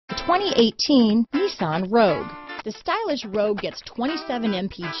The 2018 Nissan Rogue. The stylish Rogue gets 27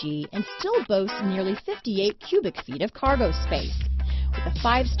 mpg and still boasts nearly 58 cubic feet of cargo space. With a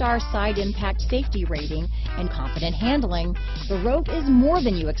 5-star side impact safety rating and confident handling, the Rogue is more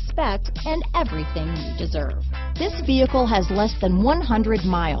than you expect and everything you deserve. This vehicle has less than 100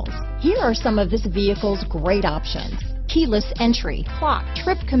 miles. Here are some of this vehicle's great options: keyless entry, clock,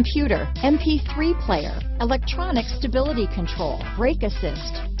 trip computer, MP3 player, electronic stability control, brake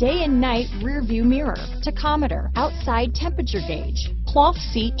assist, day and night rear view mirror, tachometer, outside temperature gauge, cloth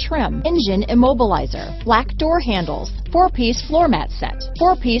seat trim, engine immobilizer, black door handles, 4-piece floor mat set,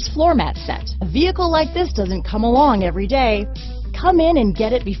 4-piece floor mat set. A vehicle like this doesn't come along every day. Come in and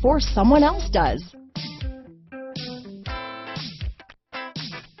get it before someone else does.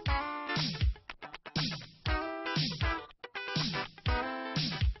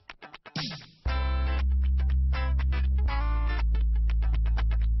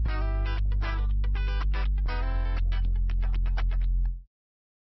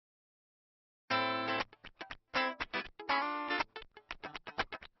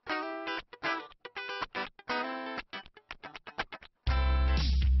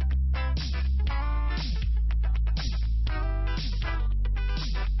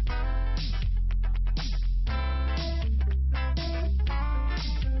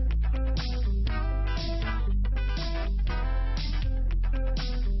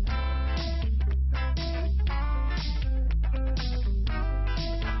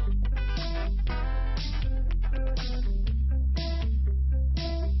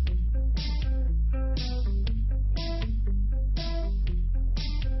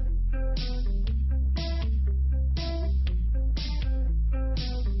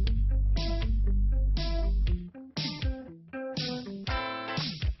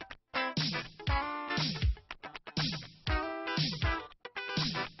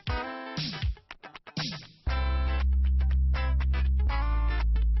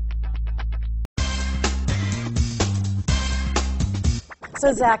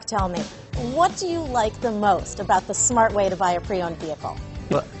 So Zach, tell me, what do you like the most about the smart way to buy a pre-owned vehicle?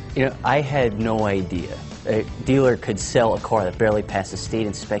 Well, I had no idea a dealer could sell a car that barely passed a state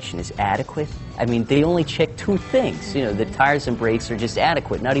inspection as adequate. I mean, they only check 2 things. The tires and brakes are just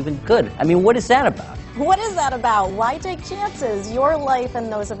adequate, not even good. I mean, what is that about? What is that about? Why take chances? Your life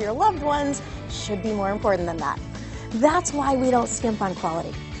and those of your loved ones should be more important than that. That's why we don't skimp on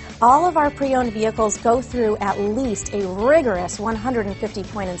quality. All of our pre-owned vehicles go through at least a rigorous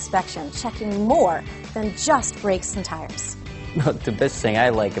 150-point inspection, checking more than just brakes and tires. The best thing I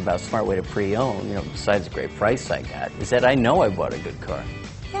like about Smart Way to Pre-Own, besides the great price I got, is that I know I bought a good car.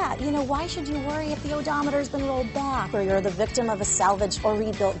 Yeah, why should you worry if the odometer's been rolled back, or you're the victim of a salvaged or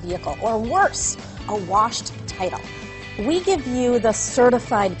rebuilt vehicle, or worse, a washed title? We give you the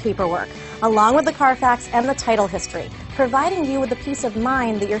certified paperwork, along with the Carfax and the title history, providing you with the peace of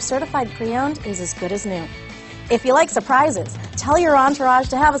mind that your certified pre-owned is as good as new. If you like surprises, tell your entourage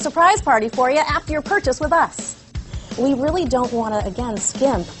to have a surprise party for you after your purchase with us. We really don't want to, again,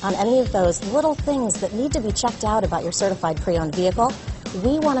 skimp on any of those little things that need to be checked out about your certified pre-owned vehicle.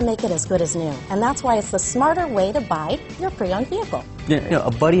 We want to make it as good as new, and that's why it's the smarter way to buy your pre-owned vehicle.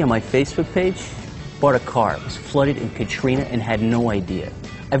 A buddy on my Facebook page bought a car. It was flooded in Katrina and had no idea.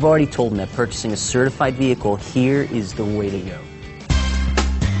 I've already told him that purchasing a certified vehicle here is the way to go.